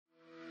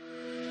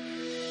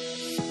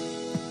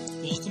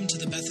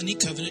Bethany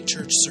Covenant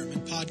Church Sermon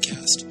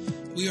Podcast.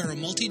 We are a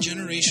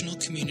multi-generational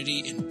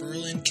community in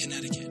Berlin,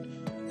 Connecticut.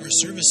 Our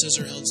services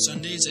are held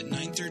Sundays at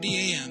 9:30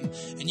 a.m.,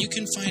 and you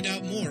can find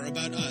out more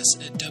about us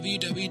at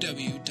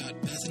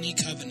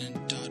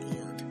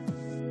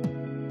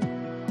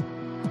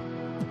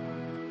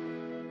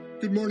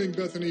www.bethanycovenant.org. Good morning,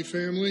 Bethany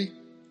family.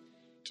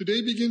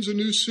 Today begins a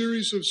new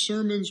series of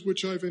sermons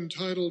which I've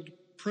entitled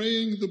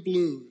Praying the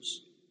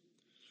Blues.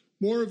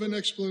 More of an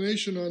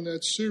explanation on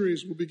that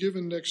series will be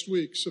given next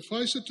week.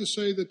 Suffice it to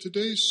say that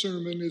today's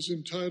sermon is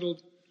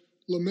entitled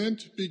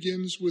Lament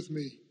Begins With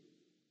Me.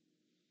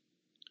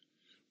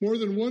 More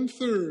than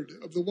 1/3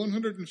 of the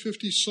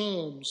 150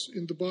 psalms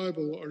in the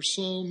Bible are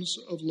psalms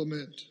of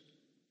lament.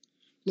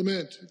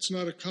 Lament, it's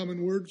not a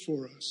common word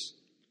for us.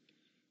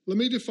 Let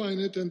me define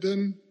it and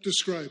then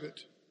describe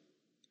it.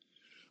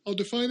 I'll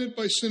define it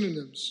by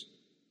synonyms.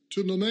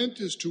 To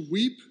lament is to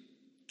weep,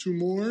 to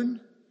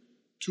mourn,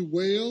 to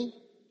wail,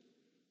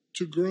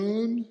 to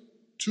groan,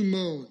 to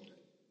moan.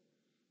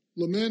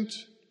 Lament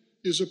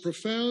is a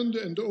profound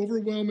and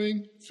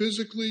overwhelming,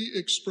 physically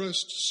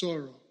expressed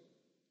sorrow.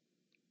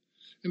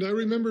 And I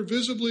remember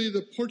visibly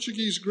the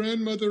Portuguese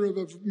grandmother of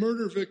a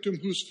murder victim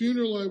whose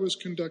funeral I was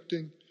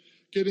conducting,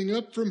 getting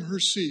up from her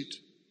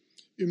seat,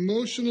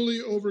 emotionally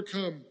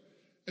overcome,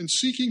 and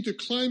seeking to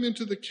climb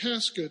into the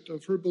casket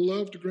of her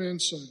beloved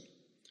grandson.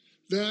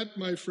 That,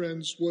 my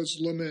friends, was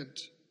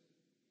lament.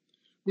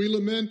 We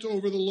lament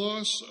over the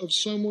loss of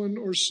someone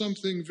or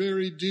something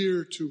very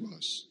dear to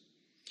us.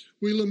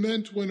 We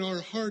lament when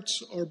our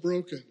hearts are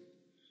broken.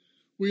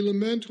 We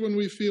lament when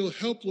we feel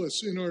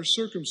helpless in our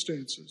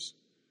circumstances.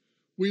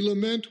 We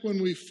lament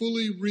when we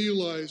fully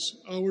realize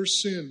our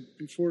sin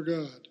before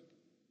God.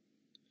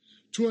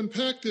 To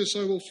unpack this,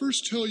 I will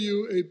first tell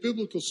you a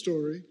biblical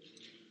story,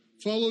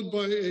 followed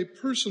by a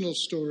personal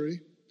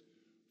story,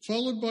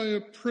 followed by a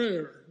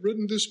prayer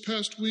written this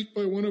past week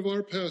by one of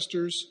our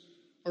pastors,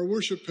 our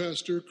worship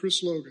pastor,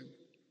 Chris Logan.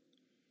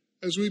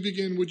 As we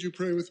begin, would you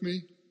pray with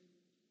me?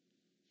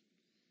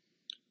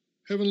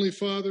 Heavenly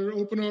Father,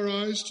 open our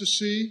eyes to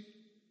see,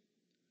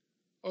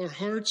 our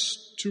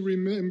hearts to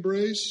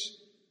embrace,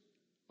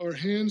 our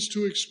hands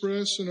to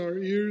express, and our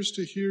ears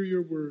to hear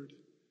your word.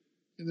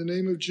 In the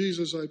name of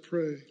Jesus, I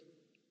pray.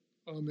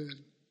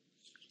 Amen.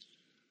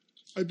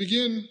 I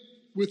begin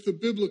with the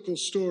biblical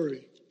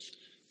story.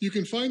 You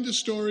can find the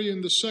story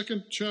in the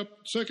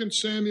second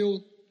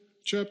Samuel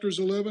chapters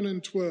 11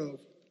 and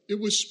 12. It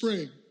was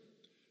spring,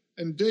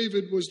 and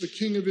David was the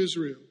king of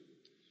Israel.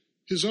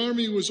 His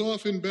army was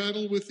off in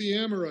battle with the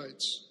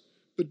Amorites,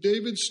 but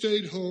David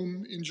stayed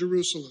home in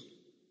Jerusalem.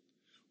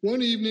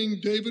 One evening,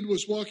 David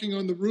was walking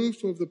on the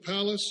roof of the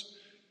palace.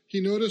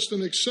 He noticed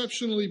an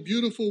exceptionally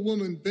beautiful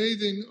woman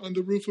bathing on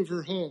the roof of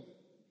her home.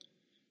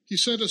 He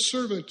sent a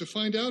servant to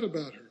find out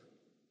about her.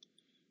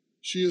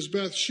 She is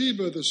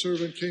Bathsheba, the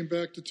servant came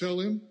back to tell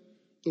him,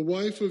 the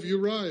wife of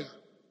Uriah.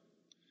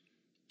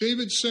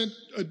 David sent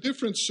a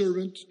different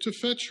servant to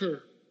fetch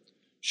her.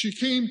 She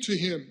came to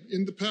him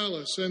in the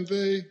palace, and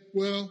they,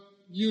 well,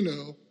 you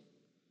know.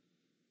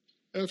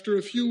 After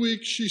a few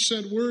weeks, she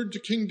sent word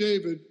to King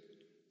David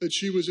that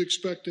she was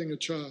expecting a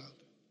child.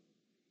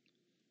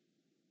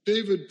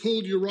 David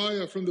pulled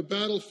Uriah from the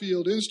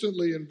battlefield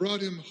instantly and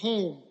brought him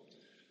home.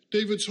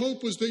 David's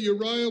hope was that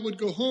Uriah would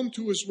go home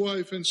to his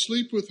wife and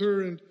sleep with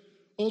her and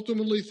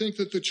ultimately think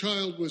that the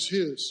child was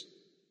his.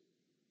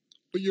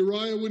 But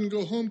Uriah wouldn't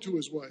go home to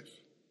his wife.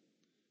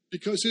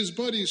 Because his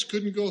buddies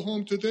couldn't go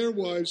home to their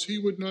wives, he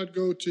would not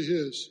go to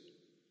his.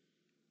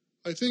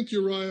 I think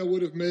Uriah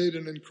would have made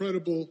an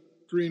incredible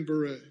Green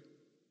Beret.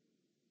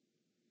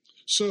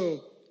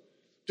 So,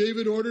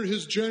 David ordered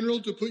his general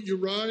to put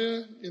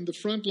Uriah in the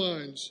front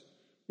lines,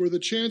 where the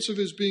chance of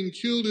his being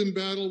killed in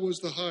battle was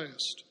the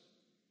highest.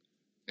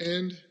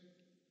 And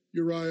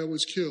Uriah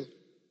was killed.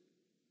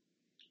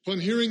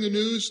 Upon hearing the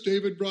news,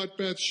 David brought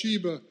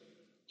Bathsheba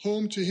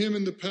home to him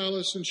in the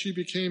palace, and she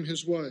became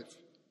his wife.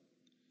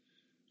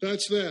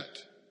 That's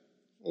that,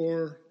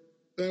 or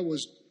that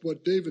was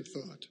what David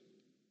thought.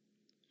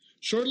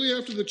 Shortly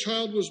after the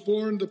child was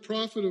born, the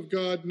prophet of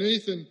God,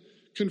 Nathan,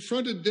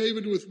 confronted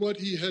David with what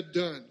he had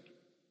done.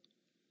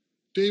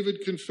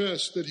 David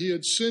confessed that he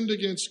had sinned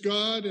against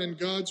God and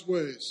God's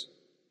ways.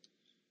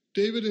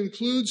 David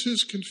includes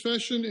his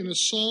confession in a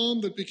psalm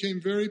that became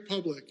very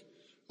public,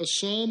 a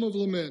psalm of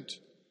lament.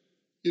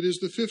 It is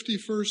the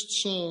 51st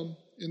psalm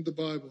in the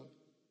Bible.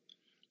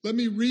 Let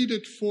me read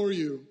it for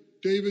you.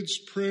 David's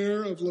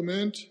prayer of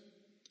lament,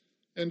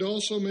 and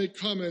also make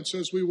comments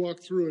as we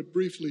walk through it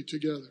briefly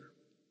together.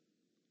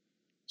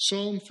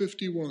 Psalm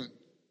 51.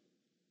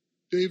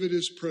 David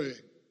is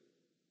praying.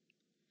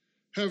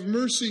 Have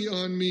mercy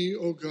on me,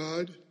 O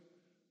God,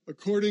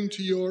 according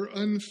to your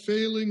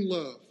unfailing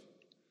love.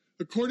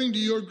 According to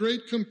your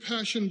great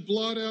compassion,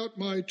 blot out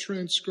my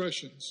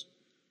transgressions.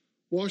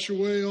 Wash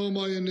away all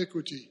my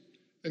iniquity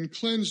and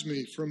cleanse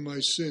me from my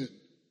sin.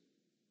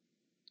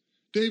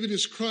 David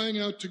is crying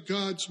out to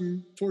God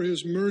for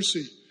his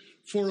mercy,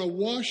 for a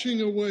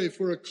washing away,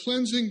 for a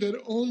cleansing that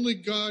only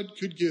God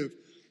could give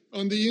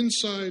on the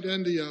inside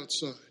and the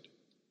outside.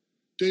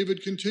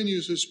 David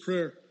continues his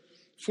prayer.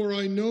 For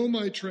I know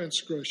my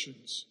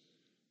transgressions.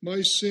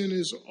 My sin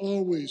is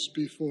always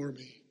before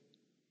me.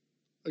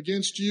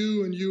 Against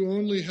you and you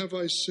only have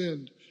I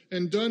sinned,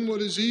 and done what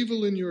is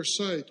evil in your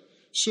sight.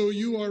 So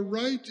you are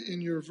right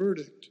in your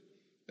verdict,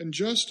 and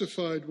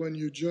justified when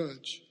you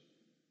judge.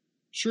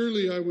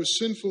 Surely I was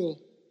sinful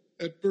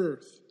at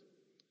birth,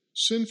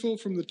 sinful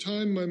from the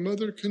time my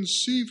mother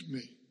conceived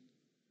me.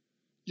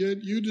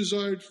 Yet you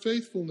desired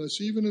faithfulness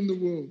even in the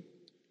womb.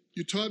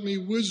 You taught me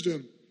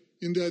wisdom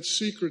in that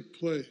secret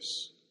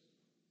place.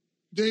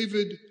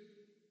 David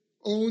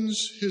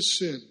owns his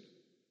sin.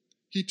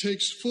 He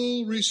takes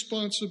full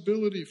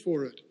responsibility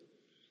for it.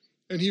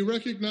 And he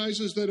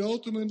recognizes that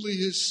ultimately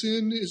his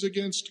sin is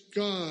against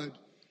God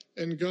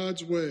and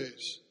God's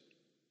ways.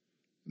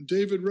 And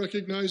David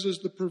recognizes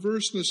the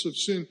perverseness of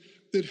sin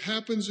that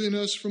happens in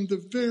us from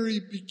the very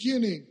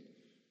beginning,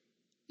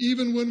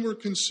 even when we're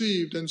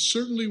conceived and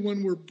certainly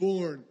when we're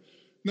born.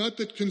 Not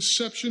that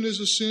conception is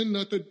a sin,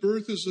 not that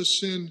birth is a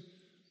sin,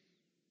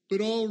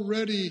 but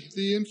already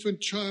the infant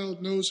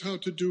child knows how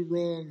to do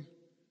wrong,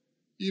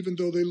 even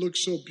though they look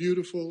so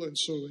beautiful and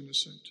so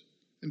innocent.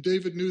 And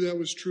David knew that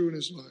was true in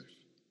his life.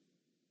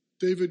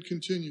 David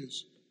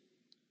continues,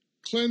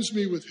 cleanse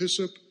me with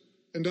hyssop,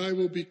 and I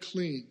will be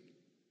clean.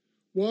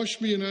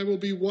 Wash me, and I will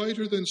be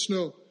whiter than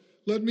snow.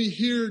 Let me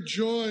hear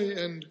joy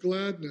and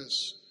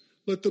gladness.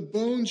 Let the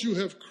bones you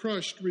have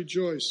crushed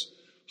rejoice.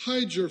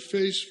 Hide your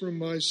face from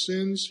my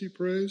sins, he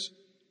prays,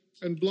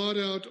 and blot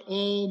out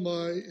all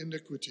my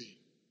iniquity.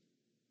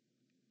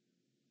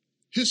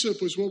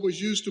 Hyssop was what was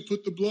used to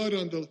put the blood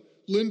on the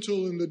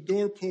lintel and the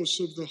doorposts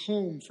of the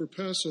home for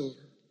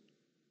Passover.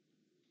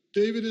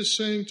 David is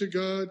saying to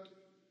God,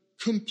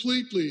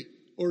 completely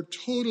or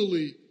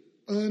totally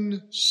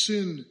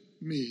unsin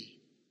me.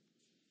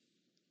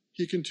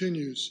 He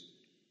continues,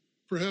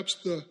 perhaps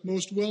the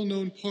most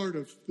well-known part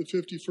of the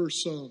 51st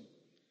Psalm.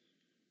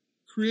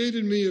 Create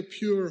in me a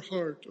pure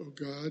heart, O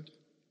God,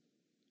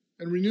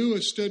 and renew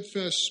a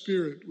steadfast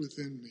spirit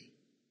within me.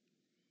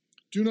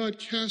 Do not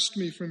cast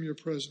me from your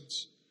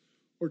presence,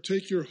 or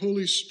take your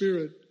Holy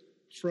Spirit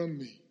from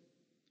me.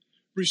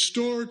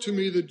 Restore to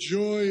me the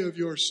joy of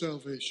your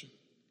salvation,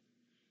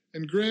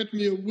 and grant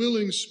me a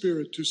willing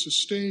spirit to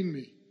sustain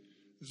me.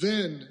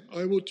 Then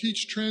I will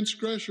teach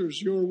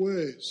transgressors your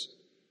ways,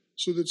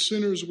 so that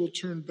sinners will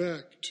turn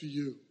back to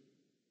you.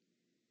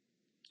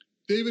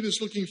 David is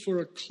looking for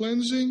a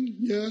cleansing,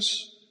 yes,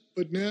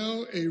 but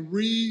now a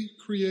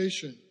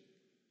recreation.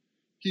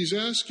 He's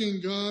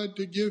asking God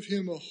to give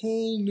him a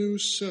whole new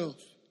self,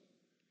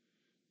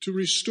 to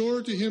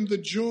restore to him the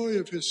joy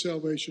of his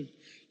salvation.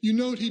 You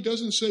note he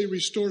doesn't say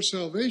restore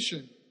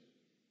salvation.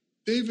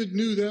 David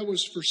knew that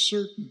was for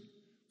certain,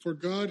 for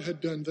God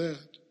had done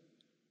that.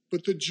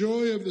 But the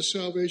joy of the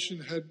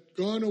salvation had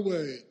gone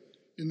away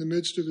in the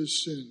midst of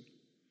his sin.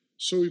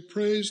 So he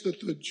prays that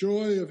the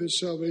joy of his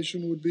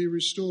salvation would be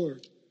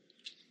restored.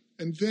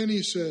 And then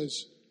he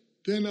says,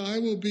 then I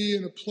will be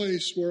in a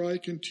place where I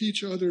can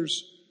teach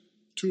others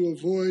to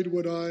avoid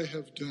what I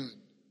have done.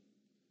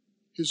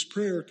 His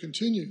prayer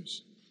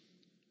continues.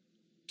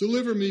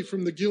 Deliver me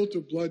from the guilt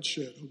of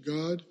bloodshed, O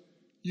God,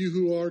 you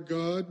who are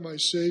God, my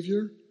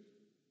Savior.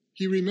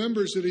 He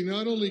remembers that he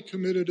not only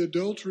committed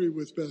adultery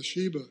with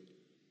Bathsheba,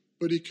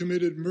 but he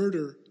committed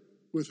murder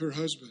with her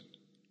husband.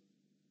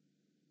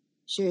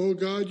 So, O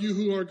God, you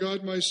who are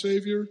God, my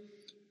Savior,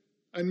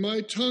 and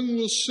my tongue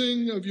will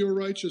sing of your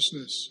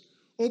righteousness.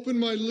 Open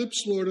my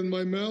lips, Lord, and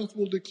my mouth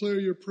will declare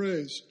your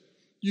praise.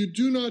 You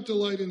do not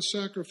delight in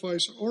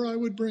sacrifice, or I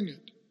would bring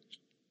it.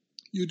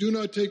 You do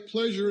not take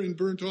pleasure in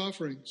burnt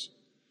offerings.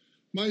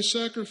 My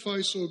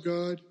sacrifice, O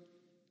God,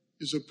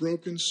 is a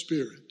broken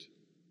spirit,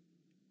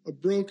 a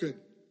broken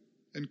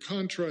and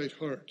contrite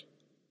heart.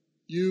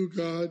 You,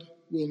 God,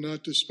 will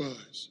not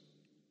despise.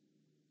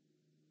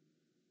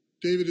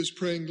 David is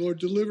praying, Lord,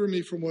 deliver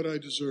me from what I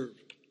deserve.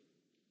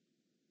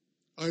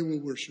 I will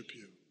worship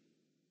you.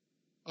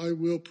 I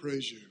will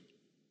praise you.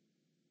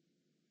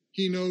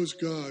 He knows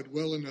God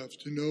well enough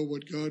to know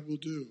what God will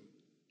do.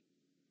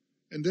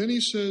 And then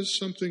he says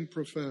something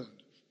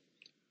profound.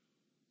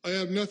 I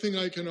have nothing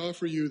I can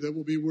offer you that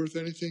will be worth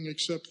anything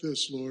except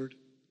this, Lord,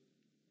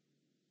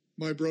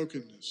 my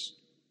brokenness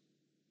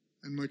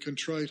and my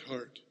contrite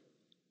heart.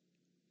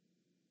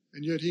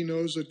 And yet he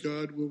knows that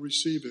God will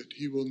receive it.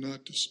 He will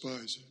not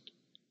despise it.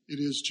 It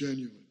is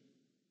genuine.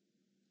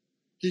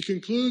 He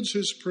concludes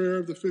his prayer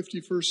of the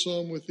 51st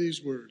Psalm with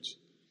these words.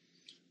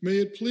 May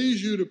it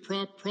please you to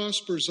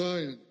prosper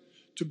Zion,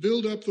 to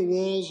build up the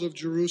walls of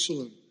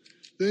Jerusalem.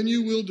 Then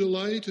you will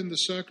delight in the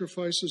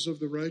sacrifices of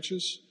the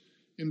righteous,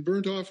 in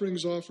burnt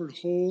offerings offered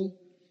whole.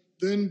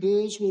 Then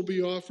bulls will be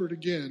offered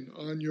again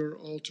on your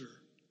altar.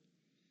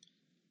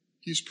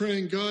 He's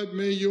praying, God,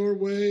 may your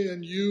way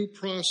and you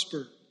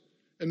prosper,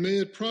 and may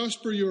it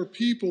prosper your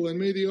people, and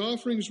may the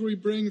offerings we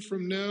bring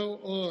from now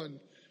on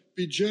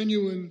be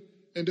genuine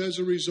and as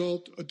a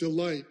result a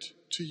delight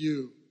to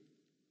you.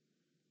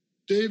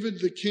 David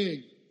the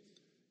king,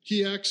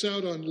 he acts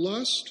out on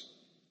lust,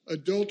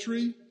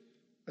 adultery,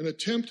 an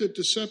attempt at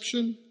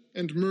deception,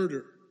 and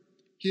murder.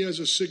 he has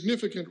a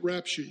significant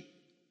rap sheet.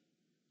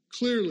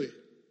 Clearly,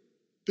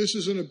 this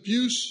is an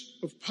abuse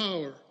of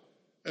power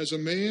as a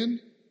man,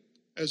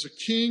 as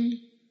a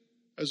king,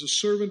 as a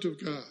servant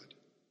of God.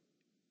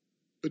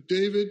 But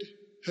David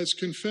has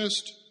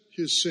confessed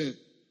his sin,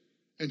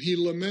 and he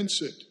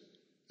laments it,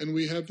 and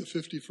we have the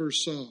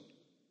 51st Psalm.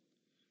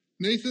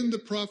 Nathan the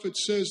prophet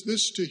says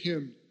this to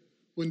him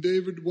when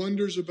David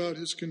wonders about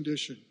his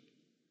condition.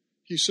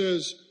 He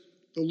says,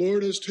 "The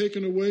Lord has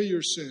taken away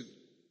your sin.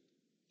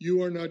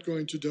 You are not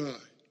going to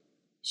die."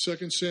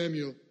 2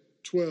 Samuel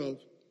 12,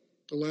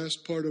 the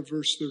last part of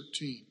verse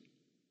 13.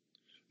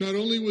 Not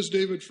only was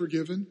David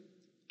forgiven,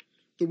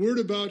 the word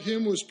about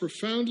him was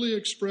profoundly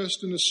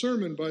expressed in a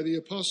sermon by the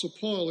Apostle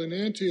Paul in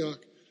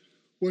Antioch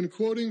when,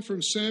 quoting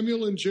from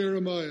Samuel and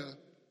Jeremiah,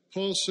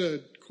 Paul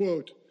said,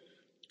 quote,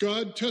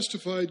 "God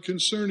testified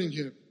concerning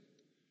him,"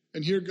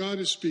 and here God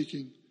is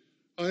speaking,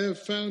 "I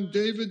have found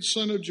David,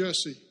 son of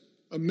Jesse,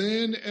 a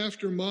man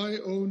after my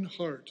own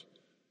heart.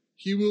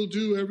 He will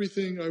do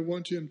everything I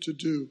want him to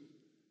do."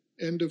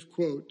 End of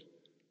quote.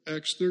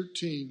 Acts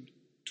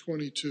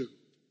 13:22.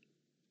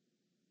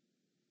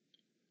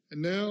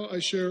 And now I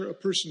share a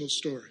personal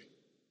story.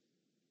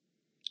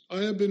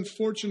 I have been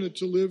fortunate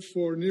to live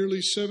for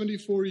nearly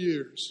 74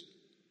 years,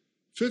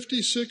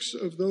 56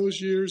 of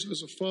those years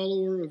as a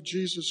follower of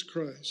Jesus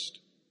Christ.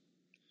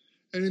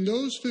 And in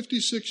those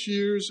 56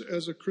 years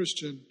as a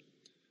Christian,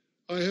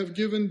 I have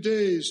given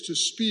days to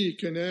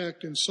speak and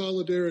act in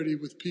solidarity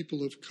with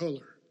people of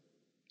color.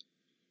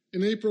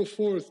 In April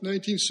 4th,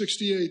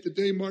 1968, the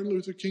day Martin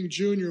Luther King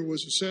Jr.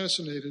 was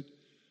assassinated,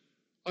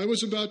 I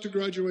was about to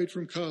graduate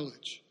from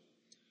college.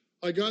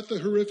 I got the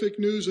horrific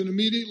news and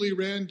immediately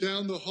ran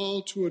down the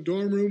hall to a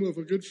dorm room of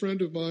a good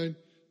friend of mine,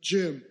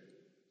 Jim,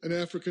 an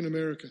African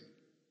American.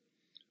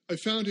 I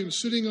found him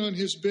sitting on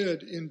his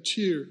bed in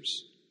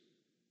tears.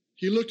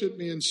 He looked at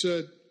me and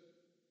said,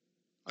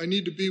 "I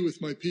need to be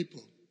with my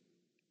people."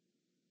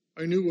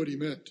 I knew what he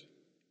meant.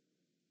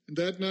 And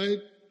that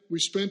night, we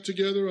spent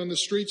together on the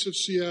streets of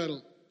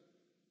Seattle.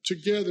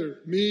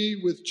 Together, me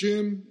with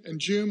Jim and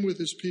Jim with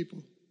his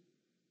people.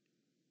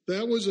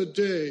 That was a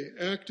day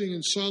acting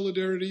in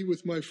solidarity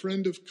with my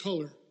friend of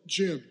color,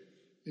 Jim,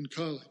 in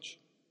college.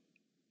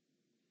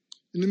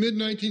 In the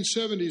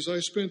mid-1970s,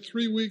 I spent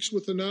 3 weeks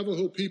with the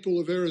Navajo people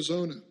of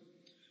Arizona.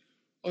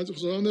 I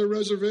was on their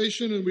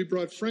reservation, and we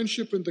brought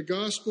friendship and the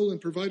gospel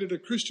and provided a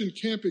Christian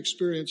camp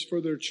experience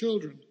for their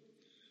children.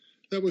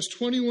 That was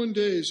 21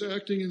 days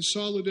acting in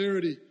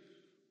solidarity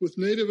with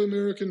Native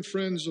American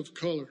friends of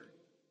color.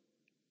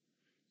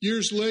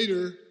 Years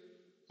later,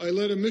 I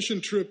led a mission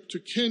trip to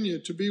Kenya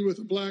to be with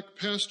a black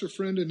pastor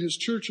friend and his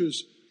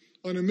churches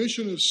on a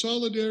mission of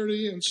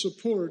solidarity and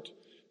support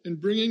in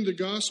bringing the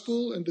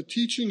gospel and the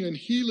teaching and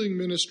healing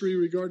ministry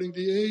regarding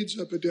the AIDS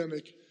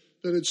epidemic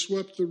that had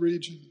swept the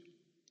region.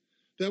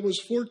 That was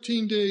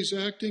 14 days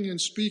acting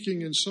and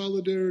speaking in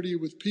solidarity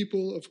with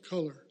people of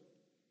color.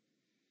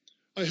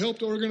 I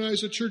helped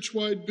organize a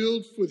church-wide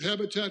build with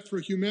Habitat for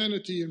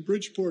Humanity in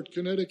Bridgeport,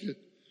 Connecticut,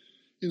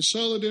 in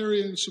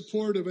solidarity and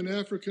support of an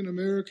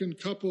African-American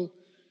couple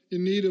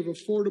in need of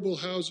affordable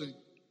housing.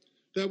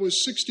 That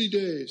was 60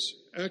 days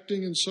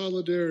acting in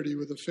solidarity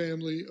with a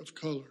family of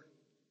color.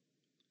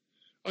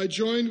 I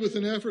joined with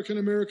an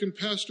African-American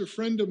pastor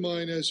friend of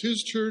mine as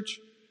his church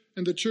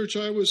and the church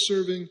I was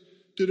serving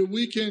did a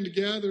weekend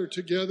gather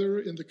together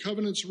in the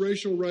Covenant's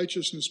Racial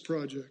Righteousness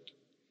Project.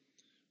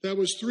 That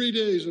was 3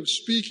 days of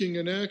speaking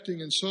and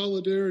acting in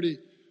solidarity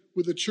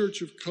with a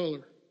church of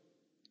color.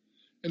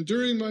 And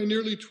during my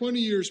nearly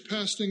 20 years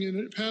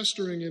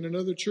pastoring in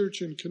another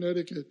church in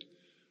Connecticut,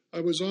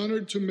 I was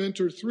honored to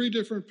mentor 3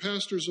 different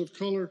pastors of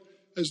color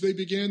as they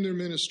began their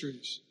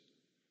ministries.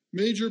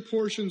 Major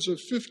portions of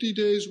 50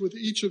 days with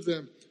each of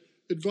them,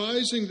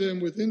 advising them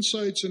with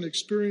insights and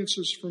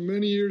experiences from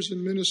many years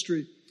in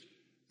ministry,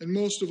 and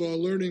most of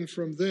all, learning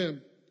from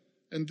them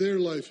and their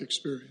life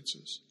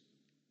experiences.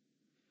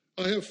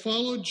 I have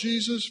followed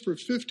Jesus for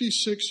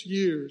 56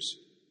 years,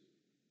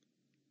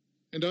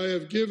 and I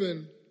have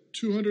given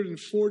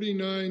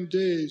 249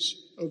 days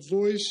of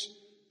voice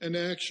and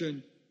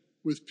action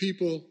with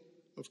people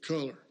of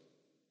color.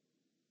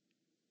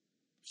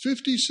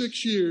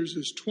 56 years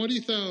is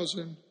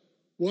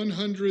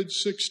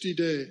 20,160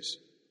 days,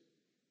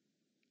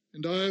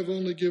 and I have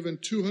only given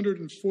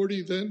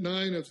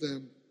 249 of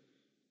them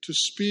to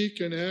speak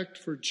and act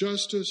for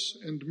justice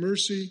and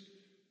mercy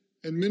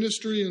and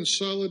ministry and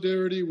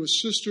solidarity with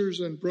sisters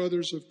and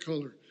brothers of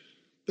color.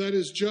 That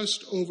is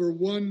just over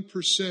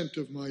 1%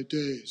 of my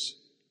days.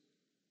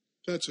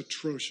 That's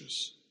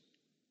atrocious.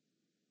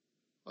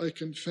 I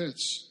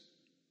confess,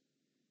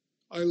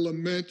 I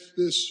lament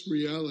this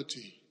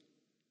reality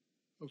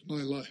of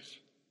my life.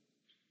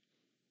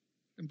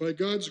 And by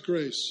God's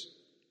grace,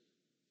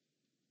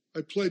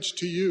 I pledge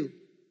to you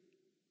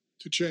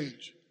to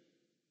change.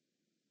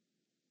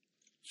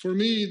 For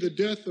me, the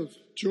death of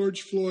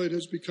George Floyd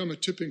has become a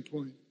tipping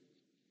point.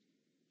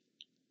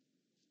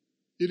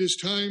 It is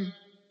time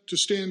to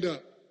stand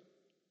up,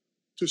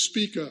 to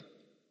speak up,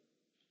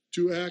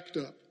 to act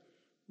up.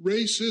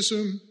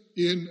 Racism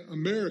in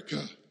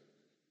America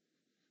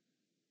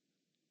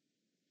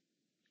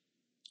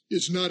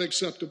is not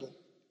acceptable.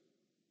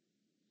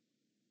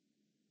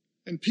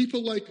 And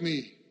people like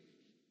me,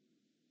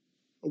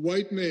 a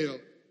white male,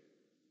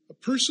 a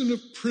person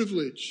of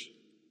privilege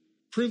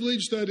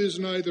that is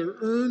neither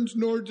earned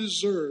nor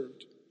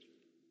deserved,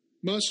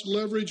 must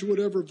leverage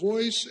whatever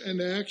voice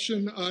and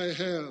action I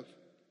have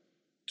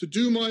to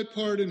do my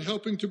part in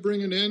helping to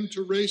bring an end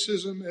to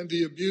racism and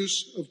the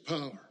abuse of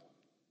power.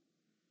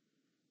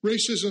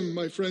 Racism,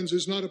 my friends,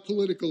 is not a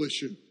political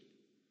issue,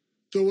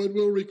 though it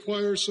will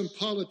require some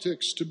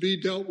politics to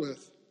be dealt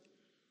with.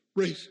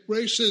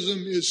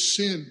 Racism is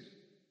sin.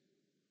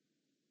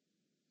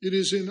 It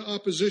is in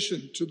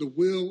opposition to the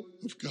will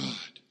of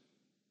God.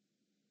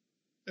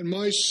 And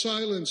my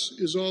silence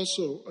is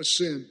also a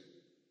sin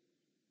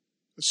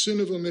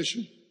of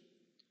omission.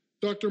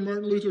 Dr.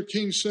 Martin Luther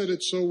King said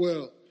it so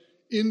well.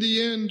 In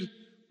the end,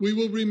 we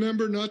will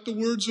remember not the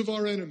words of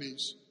our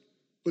enemies,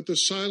 but the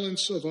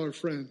silence of our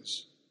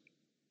friends.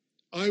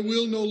 I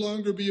will no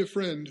longer be a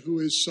friend who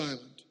is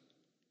silent.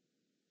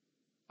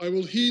 I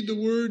will heed the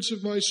words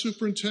of my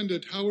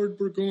superintendent, Howard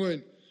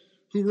Burgoyne,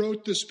 who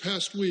wrote this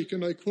past week,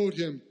 and I quote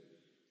him,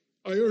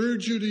 I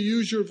urge you to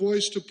use your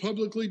voice to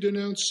publicly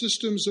denounce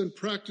systems and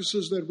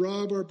practices that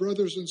rob our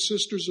brothers and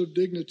sisters of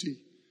dignity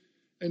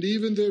and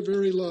even their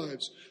very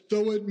lives.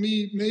 Though it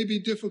may be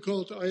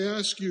difficult, I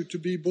ask you to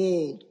be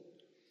bold.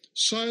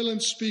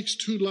 Silence speaks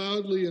too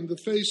loudly in the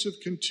face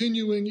of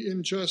continuing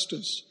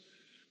injustice.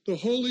 The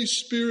Holy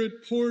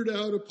Spirit poured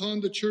out upon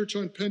the church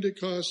on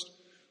Pentecost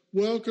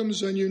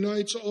welcomes and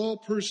unites all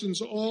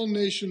persons, all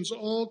nations,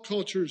 all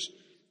cultures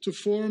to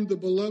form the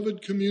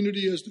beloved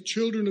community as the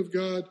children of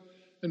God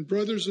and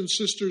brothers and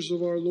sisters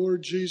of our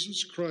Lord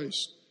Jesus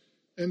Christ.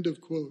 End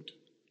of quote.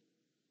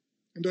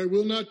 And I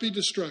will not be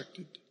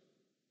distracted.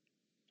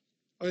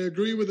 I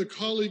agree with a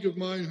colleague of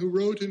mine who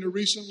wrote in a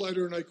recent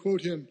letter, and I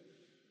quote him,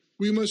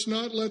 we must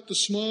not let the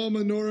small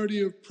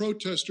minority of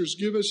protesters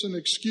give us an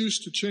excuse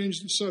to change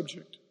the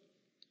subject.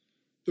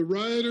 The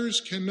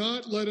rioters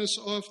cannot let us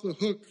off the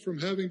hook from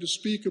having to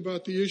speak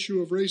about the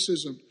issue of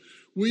racism.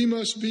 We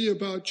must be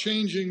about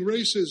changing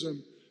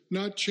racism,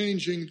 not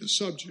changing the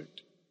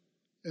subject.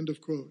 End of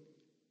quote.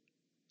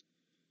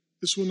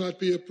 This will not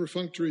be a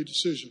perfunctory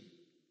decision,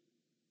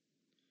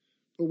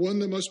 but one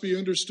that must be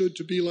understood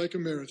to be like a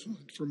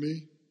marathon for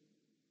me.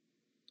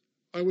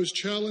 I was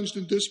challenged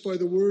in this by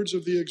the words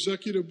of the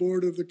executive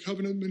board of the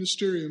Covenant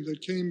Ministerium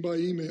that came by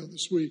email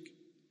this week.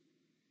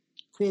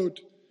 Quote,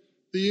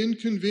 the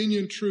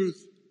inconvenient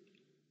truth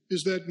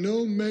is that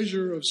no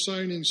measure of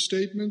signing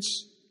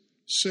statements,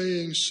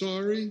 saying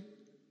sorry,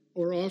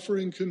 or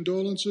offering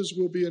condolences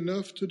will be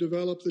enough to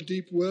develop the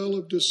deep well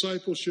of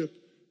discipleship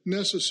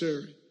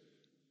necessary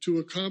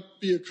to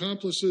be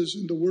accomplices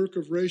in the work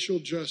of racial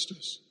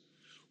justice.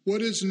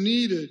 What is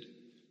needed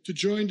to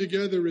join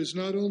together is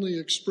not only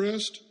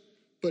expressed,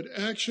 but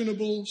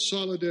actionable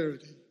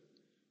solidarity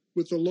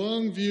with the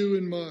long view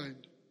in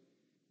mind.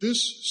 This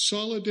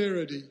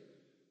solidarity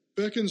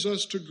beckons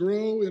us to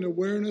grow in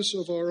awareness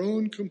of our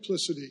own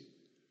complicity,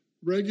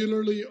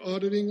 regularly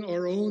auditing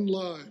our own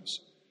lives,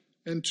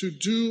 and to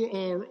do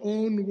our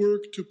own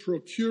work to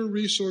procure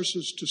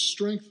resources to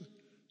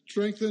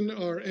strengthen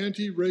our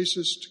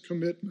anti-racist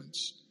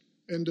commitments.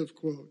 End of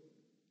quote.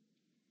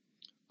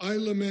 I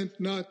lament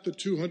not the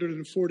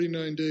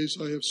 249 days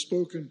I have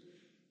spoken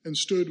and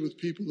stood with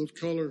people of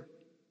color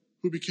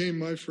who became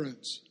my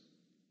friends.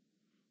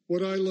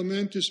 What I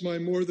lament is my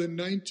more than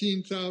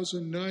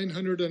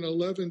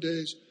 19,911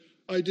 days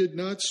I did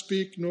not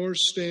speak nor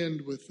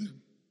stand with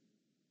them.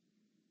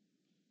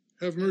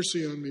 Have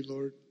mercy on me,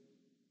 Lord.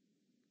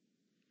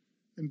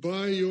 And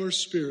by your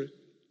Spirit,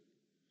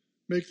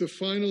 make the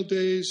final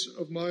days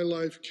of my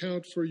life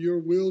count for your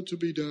will to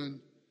be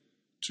done,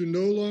 to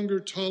no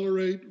longer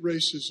tolerate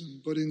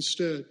racism, but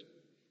instead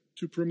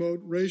to promote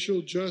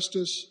racial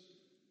justice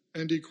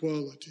and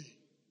equality.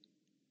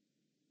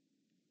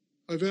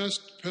 I've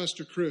asked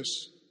Pastor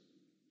Chris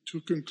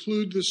to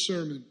conclude this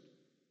sermon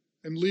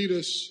and lead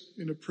us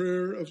in a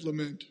prayer of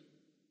lament.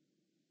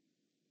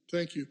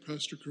 Thank you,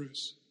 Pastor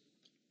Chris.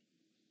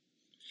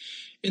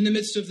 In the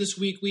midst of this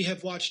week, we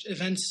have watched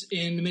events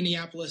in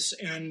Minneapolis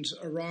and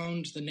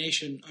around the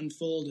nation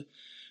unfold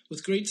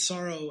with great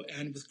sorrow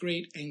and with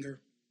great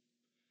anger.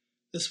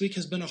 This week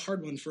has been a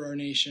hard one for our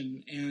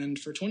nation, and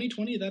for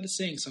 2020, that is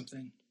saying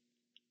something.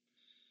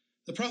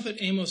 The prophet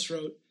Amos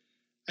wrote,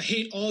 I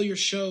hate all your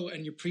show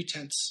and your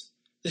pretense,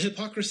 the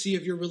hypocrisy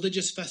of your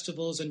religious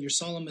festivals and your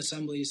solemn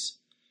assemblies.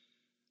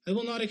 I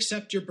will not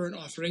accept your burnt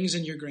offerings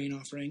and your grain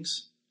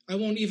offerings. I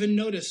won't even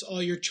notice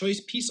all your choice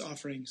peace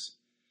offerings.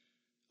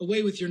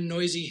 Away with your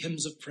noisy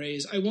hymns of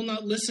praise. I will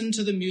not listen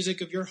to the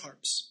music of your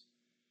harps.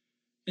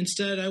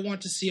 Instead, I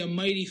want to see a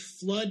mighty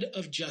flood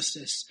of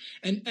justice,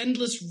 an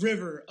endless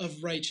river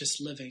of righteous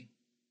living.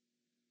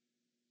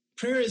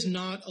 Prayer is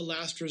not a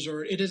last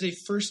resort. It is a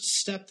first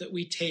step that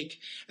we take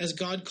as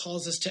God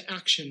calls us to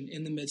action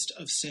in the midst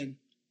of sin.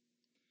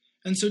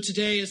 And so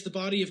today, as the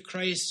body of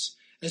Christ,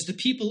 as the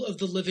people of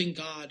the living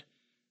God,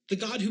 the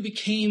God who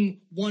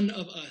became one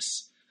of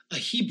us, a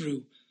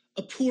Hebrew,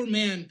 a poor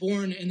man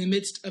born in the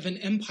midst of an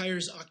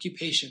empire's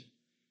occupation.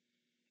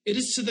 It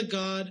is to the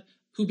God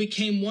who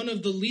became one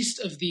of the least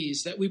of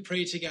these that we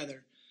pray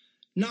together,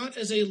 not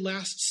as a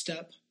last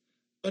step,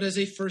 but as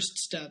a first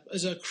step,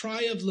 as a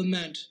cry of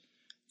lament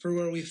for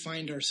where we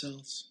find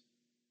ourselves.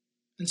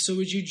 And so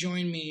would you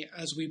join me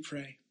as we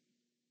pray?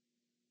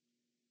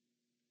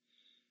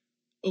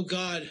 O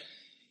God,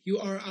 you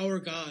are our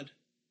God.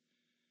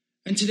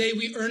 And today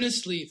we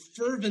earnestly,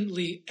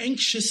 fervently,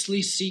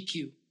 anxiously seek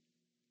you.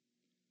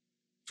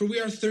 For we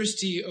are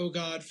thirsty, O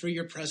God, for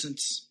your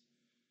presence.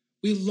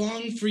 We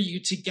long for you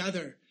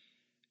together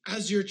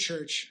as your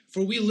church,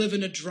 for we live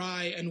in a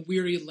dry and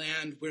weary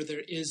land where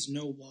there is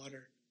no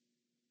water.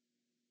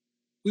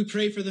 We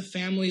pray for the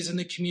families and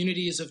the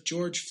communities of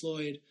George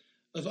Floyd,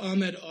 of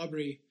Ahmaud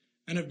Arbery,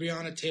 and of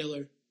Breonna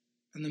Taylor,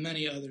 and the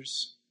many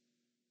others.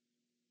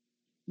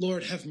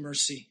 Lord, have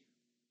mercy.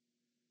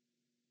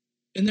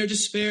 In their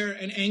despair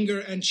and anger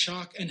and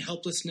shock and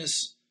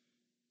helplessness,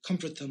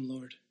 comfort them,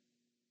 Lord.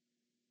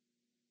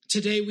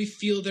 Today we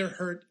feel their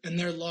hurt and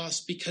their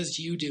loss because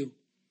you do.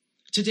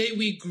 Today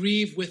we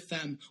grieve with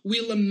them.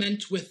 We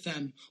lament with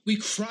them. We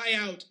cry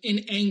out in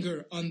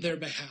anger on their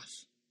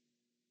behalf.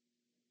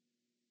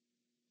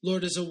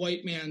 Lord, as a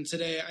white man,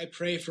 today I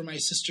pray for my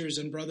sisters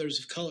and brothers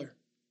of color.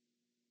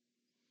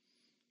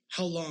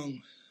 How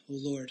long, O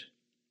Lord?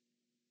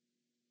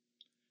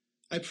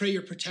 I pray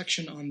your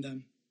protection on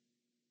them.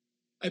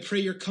 I pray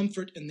your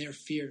comfort in their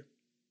fear.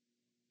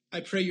 I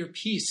pray your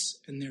peace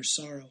in their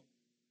sorrow.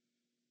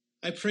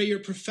 I pray your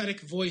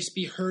prophetic voice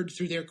be heard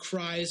through their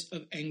cries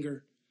of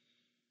anger.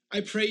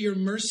 I pray your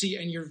mercy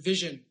and your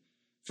vision,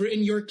 for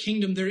in your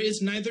kingdom there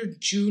is neither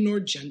Jew nor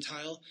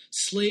Gentile,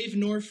 slave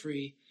nor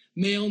free,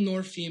 male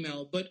nor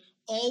female, but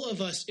all of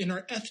us in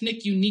our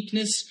ethnic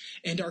uniqueness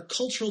and our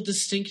cultural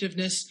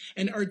distinctiveness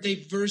and our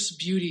diverse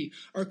beauty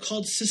are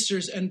called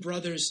sisters and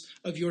brothers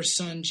of your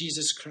Son,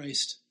 Jesus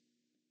Christ.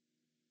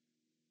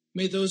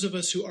 May those of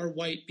us who are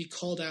white be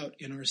called out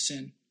in our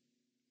sin.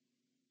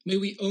 May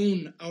we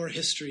own our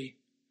history.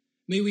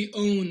 May we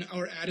own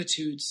our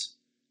attitudes.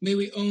 May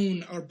we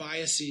own our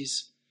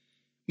biases.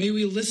 May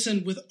we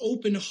listen with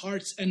open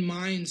hearts and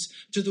minds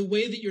to the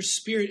way that your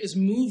Spirit is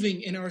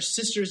moving in our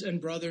sisters and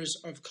brothers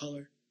of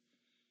color.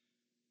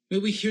 May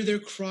we hear their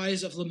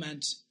cries of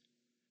lament.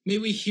 May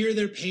we hear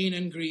their pain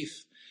and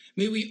grief.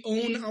 May we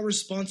own our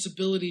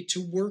responsibility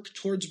to work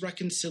towards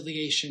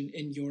reconciliation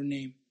in your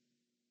name.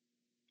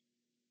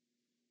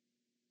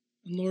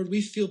 And Lord,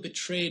 we feel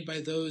betrayed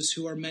by those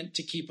who are meant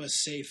to keep us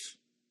safe.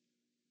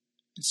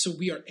 And so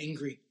we are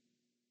angry.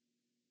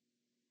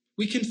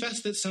 We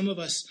confess that some of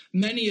us,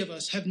 many of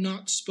us, have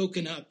not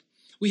spoken up.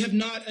 We have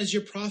not, as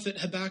your prophet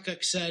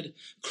Habakkuk said,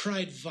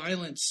 cried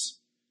violence.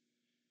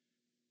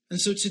 And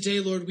so today,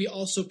 Lord, we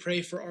also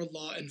pray for our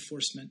law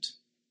enforcement.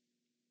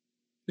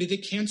 May the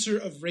cancer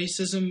of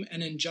racism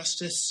and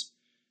injustice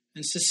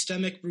and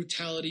systemic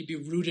brutality be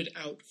rooted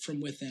out from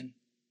within.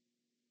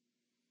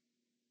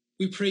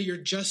 We pray your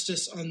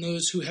justice on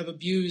those who have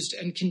abused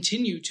and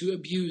continue to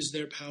abuse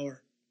their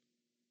power.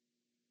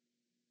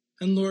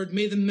 And Lord,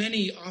 may the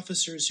many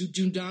officers who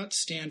do not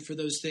stand for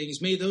those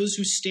things, may those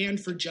who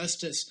stand for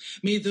justice,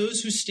 may those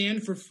who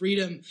stand for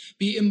freedom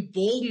be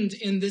emboldened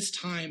in this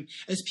time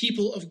as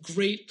people of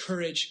great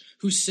courage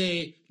who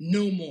say,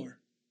 no more.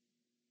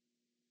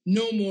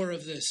 No more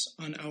of this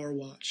on our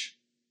watch.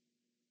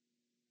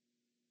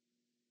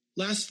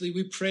 Lastly,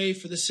 we pray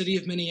for the city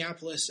of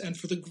Minneapolis and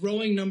for the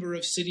growing number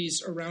of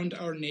cities around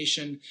our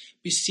nation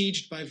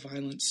besieged by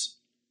violence.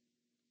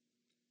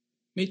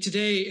 May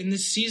today, in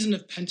this season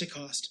of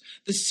Pentecost,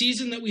 the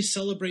season that we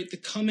celebrate the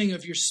coming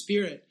of your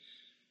Spirit,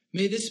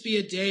 may this be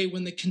a day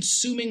when the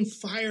consuming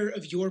fire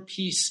of your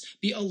peace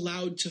be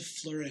allowed to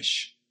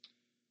flourish.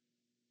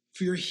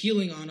 For your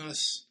healing on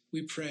us,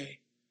 we pray.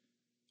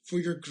 For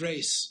your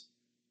grace,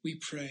 we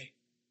pray.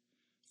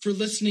 For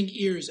listening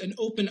ears and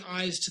open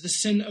eyes to the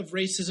sin of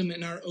racism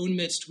in our own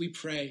midst, we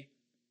pray.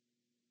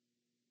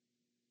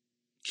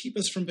 Keep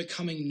us from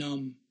becoming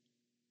numb.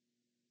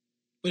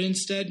 But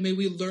instead, may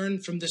we learn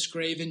from this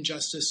grave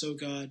injustice, O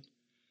God,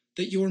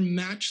 that your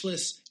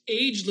matchless,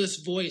 ageless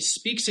voice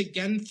speaks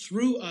again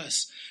through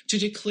us to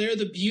declare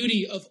the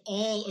beauty of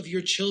all of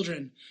your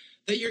children,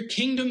 that your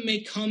kingdom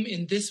may come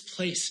in this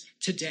place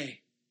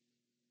today.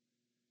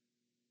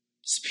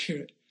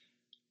 Spirit,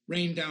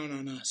 rain down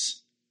on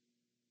us.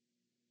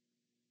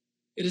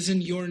 It is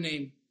in your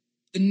name,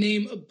 the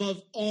name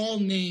above all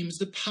names,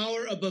 the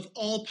power above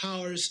all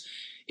powers,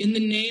 in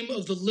the name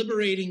of the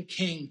liberating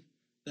King,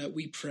 that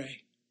we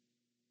pray.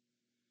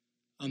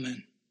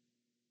 Amen.